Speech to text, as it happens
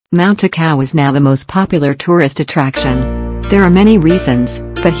Mount Takao is now the most popular tourist attraction. There are many reasons,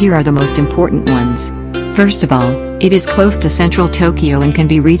 but here are the most important ones. First of all, it is close to central Tokyo and can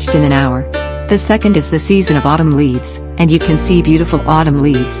be reached in an hour. The second is the season of autumn leaves, and you can see beautiful autumn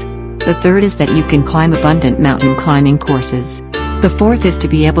leaves. The third is that you can climb abundant mountain climbing courses. The fourth is to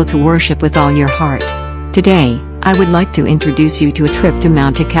be able to worship with all your heart. Today, I would like to introduce you to a trip to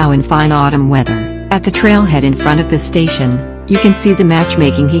Mount Takao in fine autumn weather. At the trailhead in front of the station, you can see the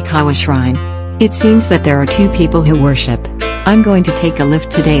matchmaking Hikawa shrine. It seems that there are two people who worship. I'm going to take a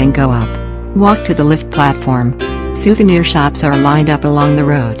lift today and go up. Walk to the lift platform. Souvenir shops are lined up along the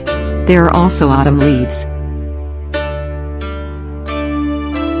road. There are also autumn leaves.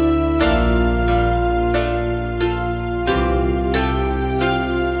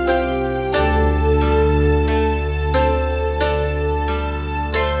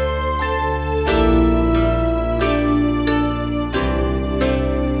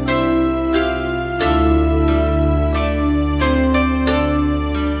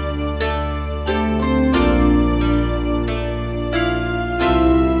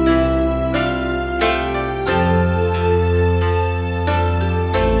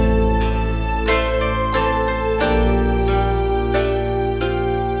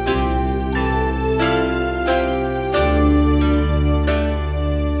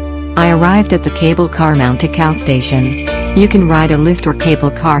 I arrived at the cable car Mount Takao station. You can ride a lift or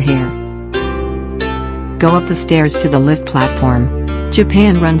cable car here. Go up the stairs to the lift platform.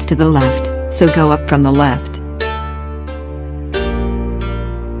 Japan runs to the left, so go up from the left.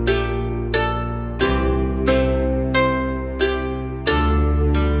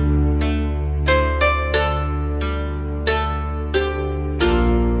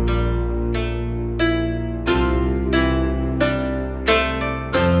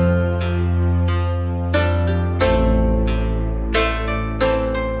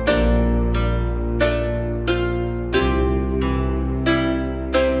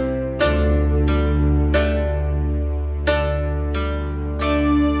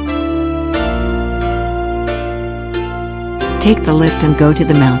 Take the lift and go to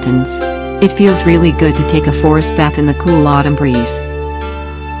the mountains. It feels really good to take a forest bath in the cool autumn breeze.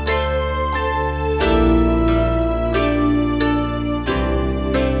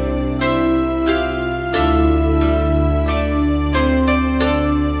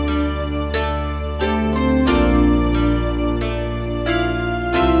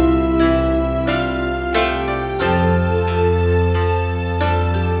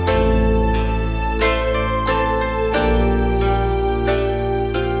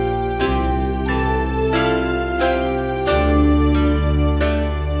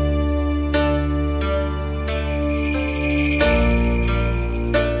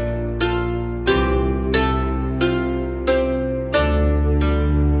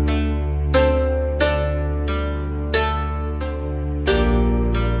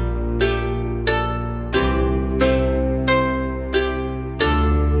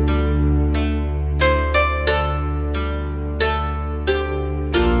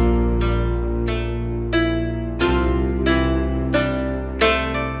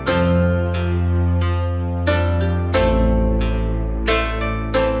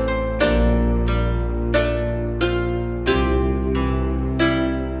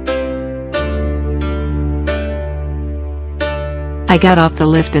 I got off the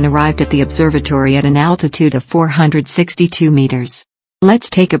lift and arrived at the observatory at an altitude of 462 meters. Let's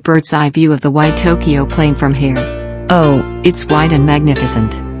take a bird's eye view of the wide Tokyo plain from here. Oh, it's wide and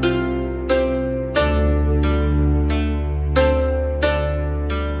magnificent.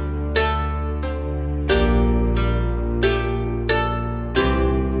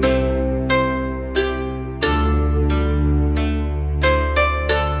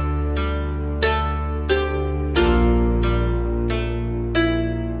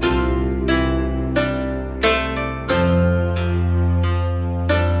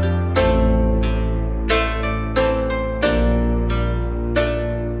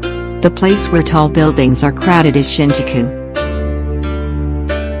 The place where tall buildings are crowded is Shinjuku.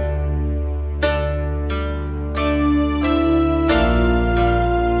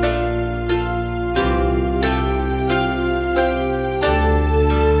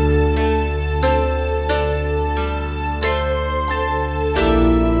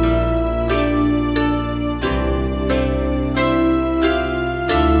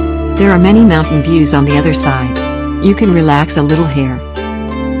 There are many mountain views on the other side. You can relax a little here.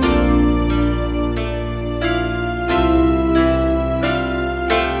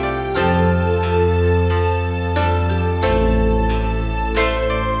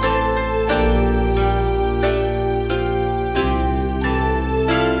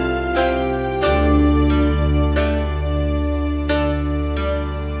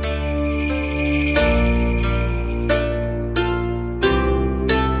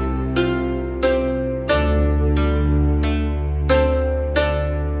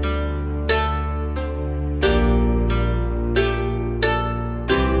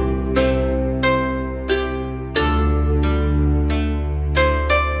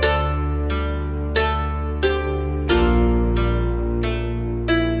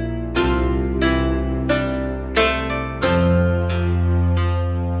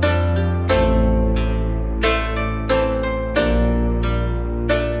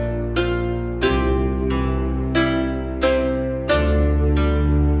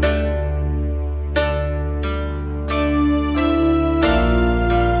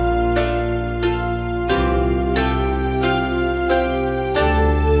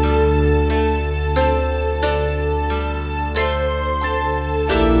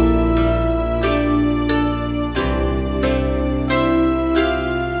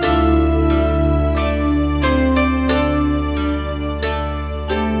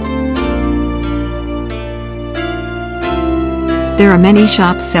 There are many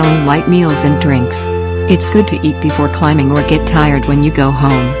shops selling light meals and drinks. It's good to eat before climbing or get tired when you go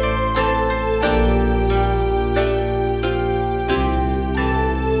home.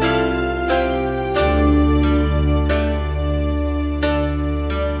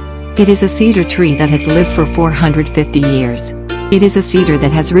 It is a cedar tree that has lived for 450 years. It is a cedar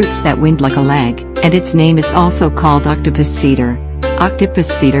that has roots that wind like a leg, and its name is also called octopus cedar. Octopus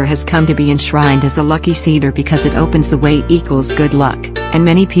cedar has come to be enshrined as a lucky cedar because it opens the way equals good luck, and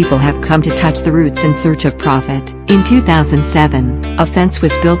many people have come to touch the roots in search of profit. In 2007, a fence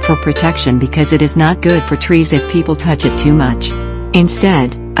was built for protection because it is not good for trees if people touch it too much.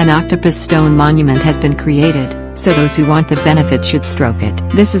 Instead, an octopus stone monument has been created, so those who want the benefit should stroke it.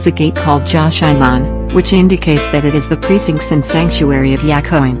 This is a gate called Joshinman, which indicates that it is the precincts and sanctuary of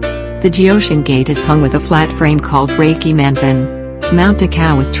Yakuo-in. The Joshin gate is hung with a flat frame called Reiki Manzan. Mount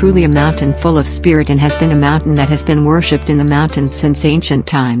Takao is truly a mountain full of spirit and has been a mountain that has been worshipped in the mountains since ancient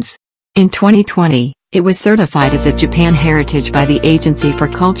times. In 2020, it was certified as a Japan Heritage by the Agency for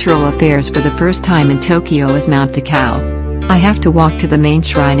Cultural Affairs for the first time in Tokyo as Mount Takao. I have to walk to the main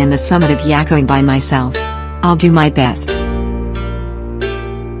shrine in the summit of Yakuo-in by myself. I'll do my best.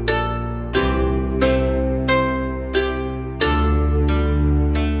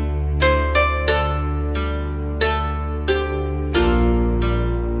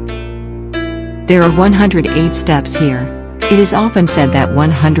 There are 108 steps here. It is often said that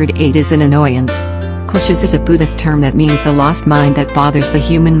 108 is an annoyance. Kleshas is a Buddhist term that means the lost mind that bothers the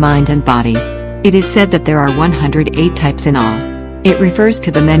human mind and body. It is said that there are 108 types in all. It refers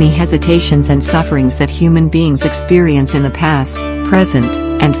to the many hesitations and sufferings that human beings experience in the past, present,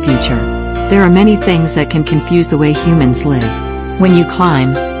 and future. There are many things that can confuse the way humans live. When you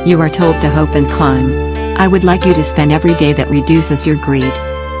climb, you are told to hope and climb. I would like you to spend every day that reduces your greed.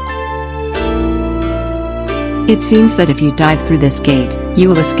 It seems that if you dive through this gate, you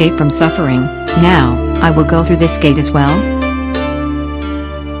will escape from suffering. Now, I will go through this gate as well.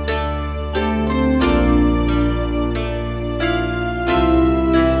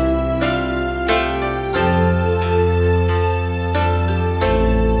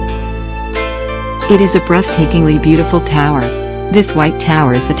 It is a breathtakingly beautiful tower. This white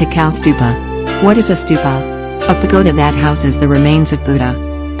tower is the Takao Stupa. What is a stupa? A pagoda that houses the remains of Buddha.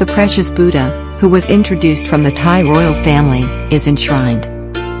 The precious Buddha, who was introduced from the Thai royal family, is enshrined.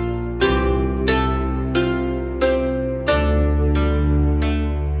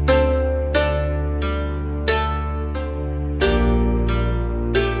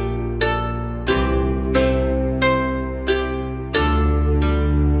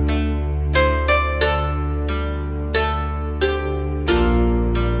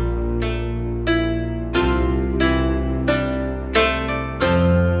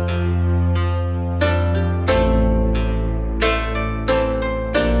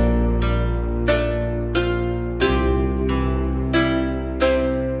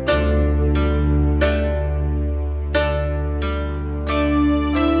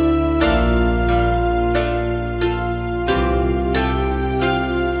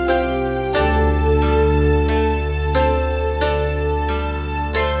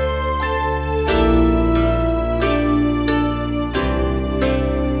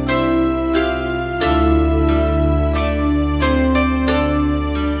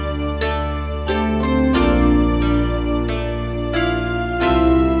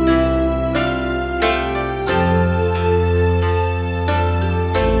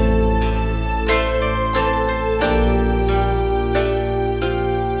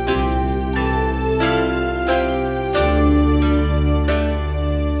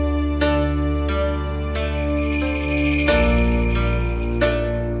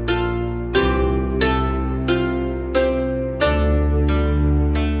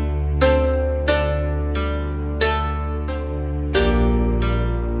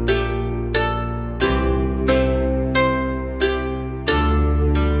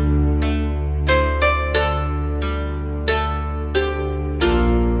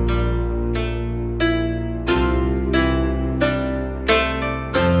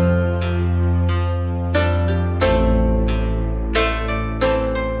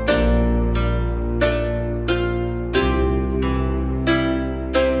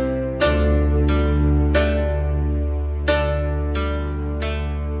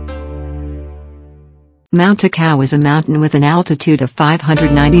 Mount Takao is a mountain with an altitude of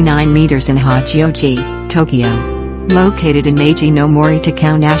 599 meters in Hachioji, Tokyo. Located in Meiji no Mori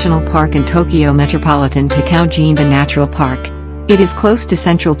Takao National Park and Tokyo Metropolitan Takao Jinba Natural Park. It is close to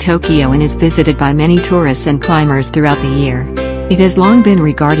central Tokyo and is visited by many tourists and climbers throughout the year. It has long been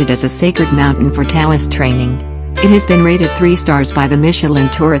regarded as a sacred mountain for Taoist training. It has been rated 3 stars by the Michelin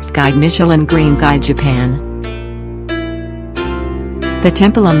tourist guide Michelin Green Guide Japan. The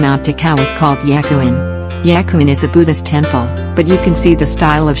temple on Mount Takao is called Yakuo-in. Yakuo-in is a Buddhist temple, but you can see the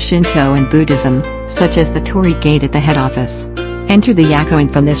style of Shinto and Buddhism, such as the Torii Gate at the head office. Enter the Yakuo-in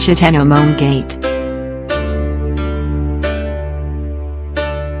from the Shitenomon Gate.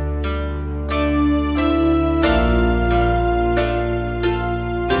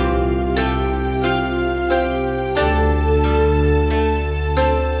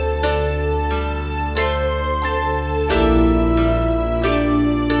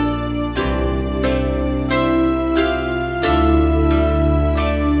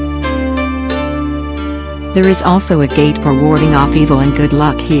 There is also a gate for warding off evil and good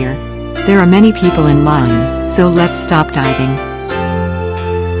luck here. There are many people in line, so let's stop diving.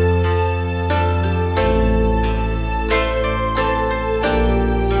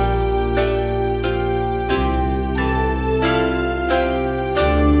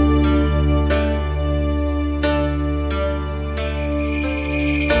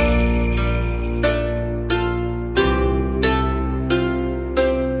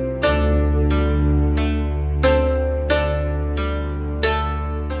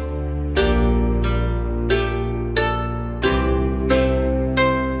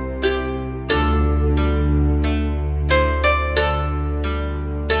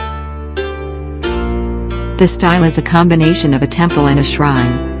 The style is a combination of a temple and a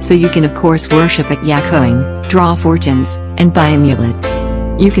shrine, so you can of course worship at Yakuo-in, draw fortunes, and buy amulets.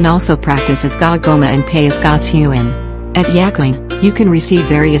 You can also practice as Gogoma and pay as Gosuin. At Yakuo-in, you can receive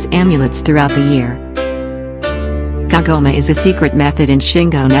various amulets throughout the year. Gogoma is a secret method in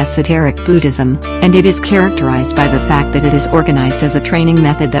Shingon esoteric Buddhism, and it is characterized by the fact that it is organized as a training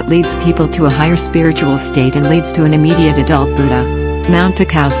method that leads people to a higher spiritual state and leads to an immediate adult Buddha. Mount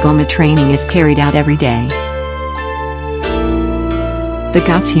Takao's Goma training is carried out every day. The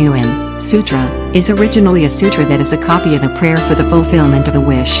Gosuin Sutra is originally a sutra that is a copy of a prayer for the fulfillment of a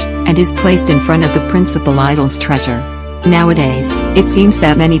wish, and is placed in front of the principal idol's treasure. Nowadays, it seems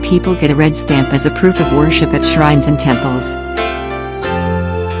that many people get a red stamp as a proof of worship at shrines and temples.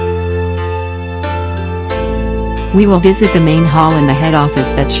 We will visit the main hall and the head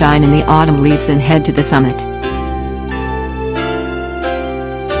office that shine in the autumn leaves and head to the summit.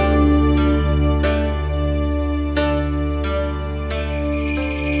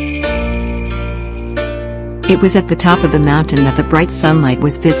 It was at the top of the mountain that the bright sunlight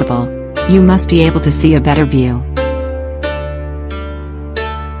was visible. You must be able to see a better view.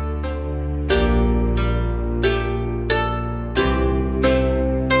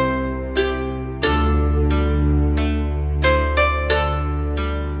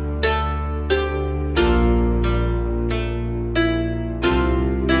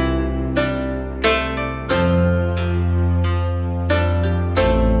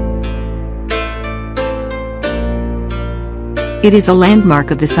 It is a landmark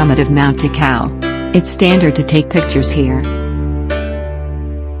of the summit of Mount Takao. It's standard to take pictures here.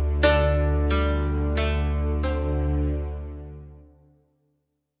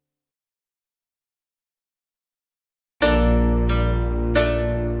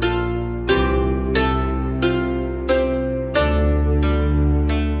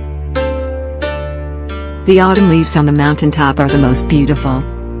 The autumn leaves on the mountaintop are the most beautiful.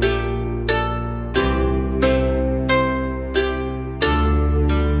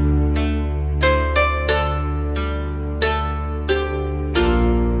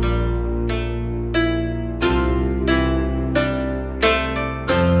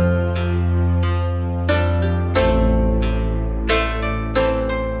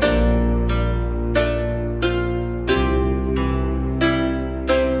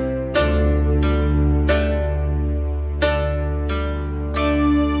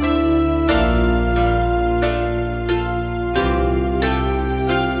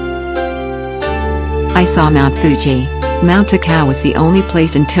 I saw Mount Fuji. Mount Takao is the only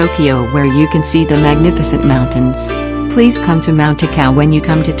place in Tokyo where you can see the magnificent mountains. Please come to Mount Takao when you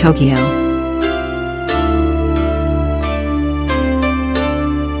come to Tokyo.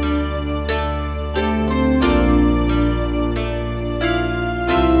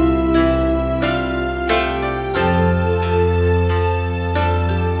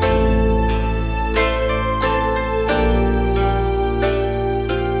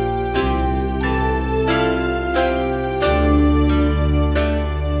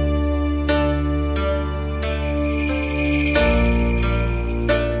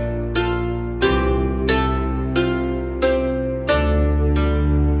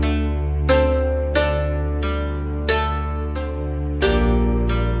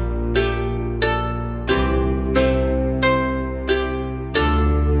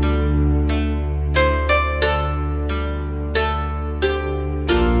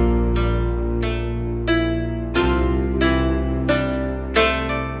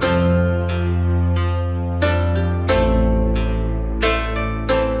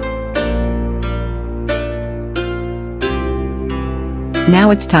 Now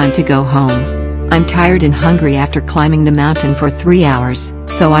it's time to go home. I'm tired and hungry after climbing the mountain for 3 hours,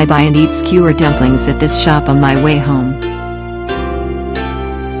 so I buy and eat skewer dumplings at this shop on my way home.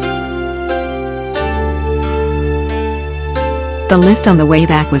 The lift on the way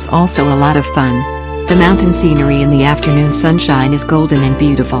back was also a lot of fun. The mountain scenery in the afternoon sunshine is golden and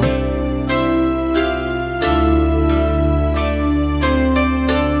beautiful.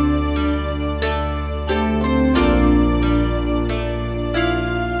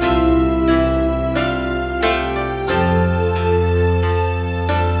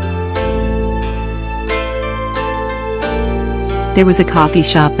 There was a coffee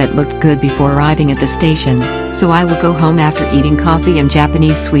shop that looked good before arriving at the station, so I will go home after eating coffee and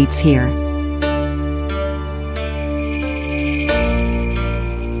Japanese sweets here.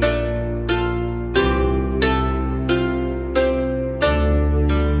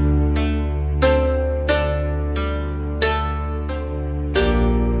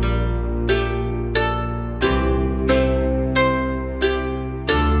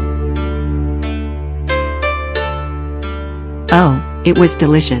 Oh, it was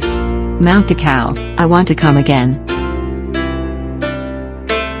delicious. Mount Takao, I want to come again.